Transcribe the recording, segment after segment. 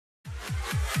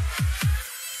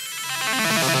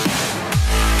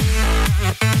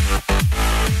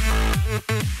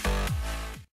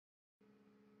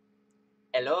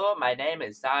Hello, my name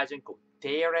is Sergeant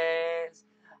Gutierrez.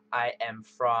 I am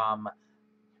from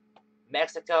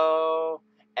Mexico,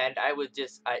 and I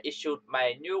issued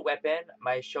my new weapon,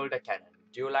 my shoulder cannon.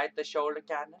 Do you like the shoulder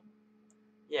cannon?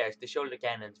 Yes, the shoulder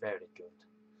cannon is very good.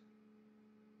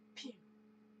 Pew,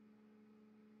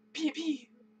 pew, pew,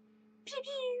 pew,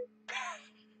 pew.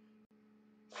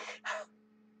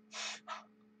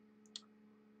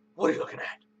 What are you looking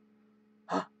at?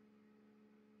 Huh?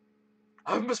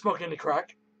 I haven't been smoking any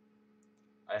crack.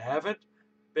 I haven't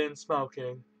been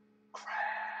smoking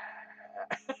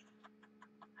crack.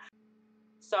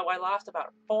 So I lost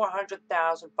about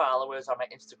 400,000 followers on my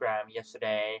Instagram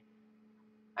yesterday.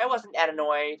 I wasn't that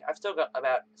annoyed. I've still got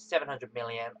about 700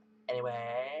 million.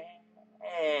 Anyway,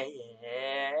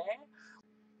 yeah.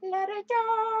 Let it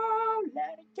go,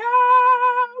 let it go.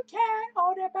 Can't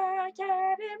hold it back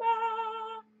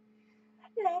anymore.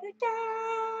 Let it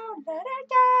go, let it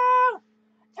go.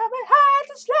 Tell me how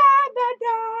to slam the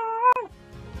door.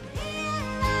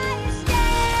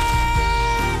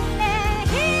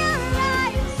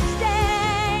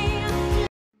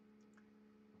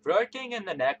 Working in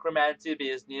the necromancy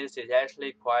business is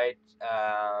actually quite,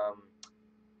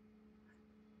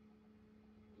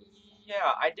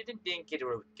 yeah, I didn't think it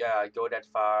would go that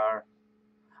far.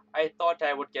 I thought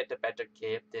I would get a better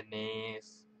cape than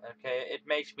this. Okay, it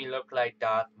makes me look like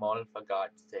Darth Maul, for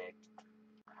God's sake.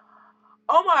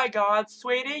 Oh my God,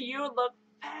 sweetie, you look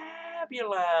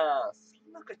fabulous.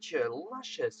 Look at your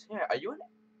luscious hair.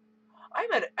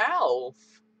 I'm an elf.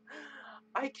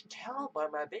 I can tell by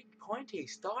my big pointy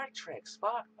Star Trek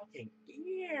Spock fucking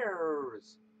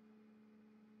ears.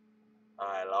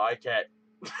 I like it.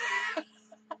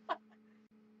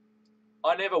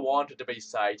 I never wanted to be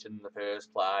Satan in the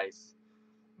first place.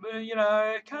 But, you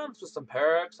know, it comes with some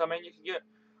perks. I mean, you can get...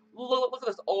 Look at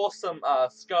this awesome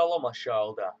skull on my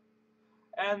shoulder.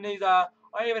 And these I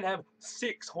even have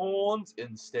 6 horns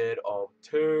instead of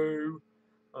 2.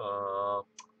 Oh,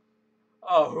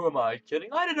 who am I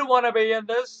kidding? I didn't want to be in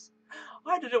this.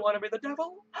 I didn't want to be the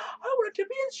devil. I wanted to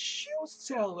be a shoe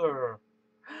seller.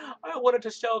 I wanted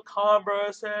to sell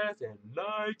Converses and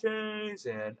Nikes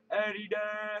and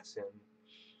Adidas and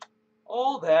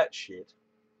all that shit.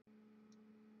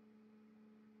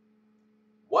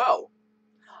 Whoa,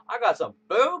 I got some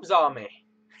boobs on me.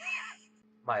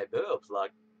 My boobs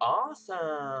look awesome.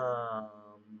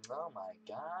 Oh my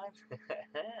God.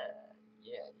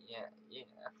 Yeah.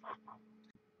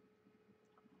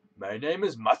 My name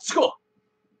is Matsuko.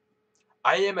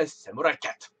 I am a samurai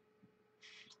cat.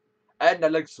 And I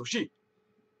like sushi.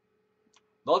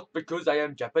 Not because I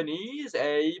am Japanese,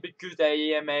 because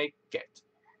I am a cat.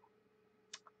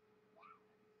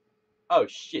 Oh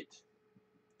shit.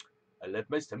 I left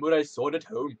my samurai sword at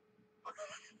home.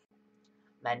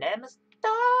 My name is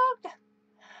Dog.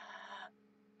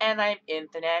 And I'm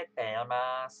internet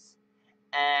famous.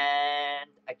 And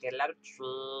I get a lot of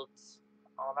treats.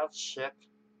 All that shit.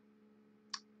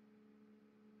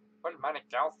 Where's my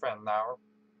girlfriend now?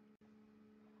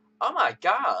 Oh my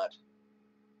God.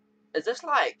 Is this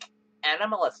like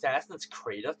Animal Assassin's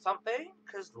Creed or something?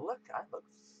 Cause look, I look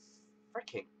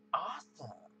freaking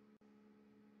awesome.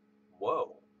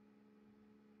 Whoa.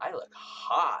 I look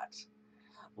hot.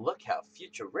 Look how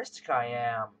futuristic I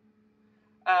am.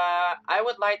 I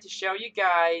would like to show you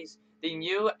guys the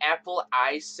new Apple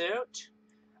iSuit,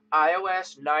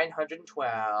 iOS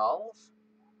 912.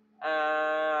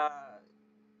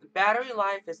 Battery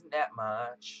life isn't that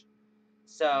much.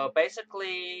 So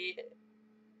basically,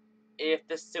 if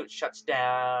the suit shuts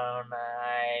down,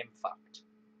 I'm fucked.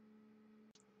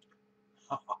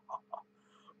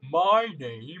 My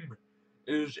name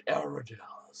is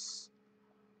Eridus.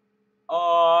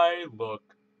 I look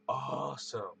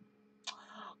awesome.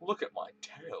 Look at my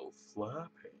tail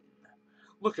flapping.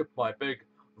 Look at my big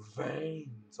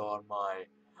veins on my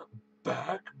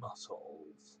back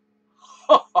muscles.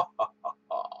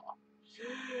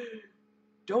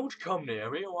 Don't come near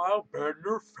me or I'll burn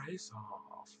your face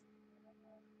off.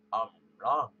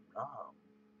 Nom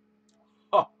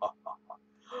nom.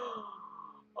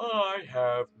 I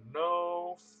have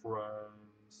no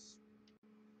friends.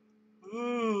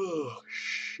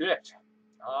 Shit.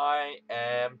 I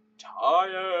am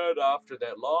tired after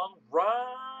that long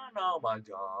run. Oh my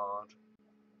God.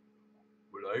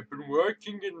 Well, I've been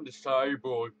working in the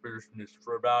cyborg business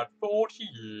for about 40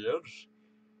 years.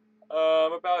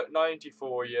 I'm about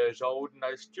 94 years old and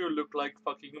I still look like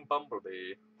fucking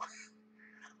Bumblebee.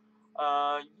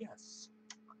 Yes.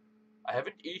 I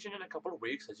haven't eaten in a couple of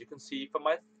weeks, as you can see from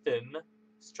my thin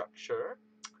structure.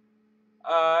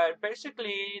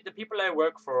 Basically, the people I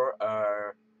work for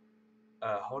are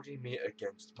holding me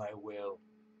against my will.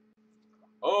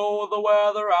 Oh, the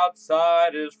weather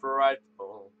outside is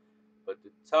frightful, but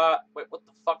the time. Wait, what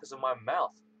the fuck is in my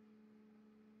mouth?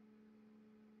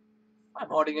 I'm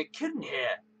holding a kitten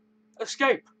here.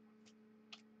 Escape!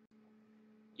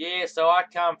 Yeah, so I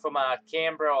come from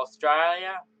Canberra,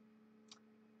 Australia.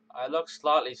 I look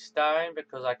slightly stoned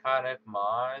because I can't open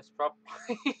my eyes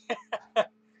properly.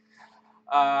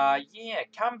 Yeah,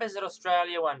 come visit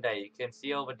Australia one day. You can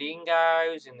see all the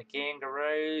dingoes and the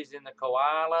kangaroos and the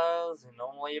koalas and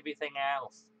everything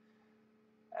else.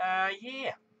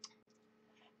 Yeah.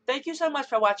 Thank you so much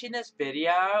for watching this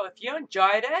video. If you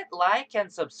enjoyed it, like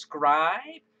and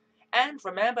subscribe. And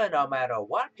remember, no matter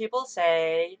what people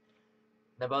say,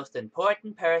 the most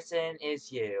important person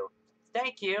is you.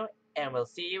 Thank you, and we'll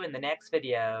see you in the next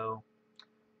video.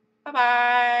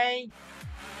 Bye-bye!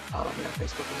 Follow me on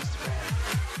Facebook and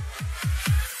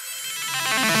Instagram.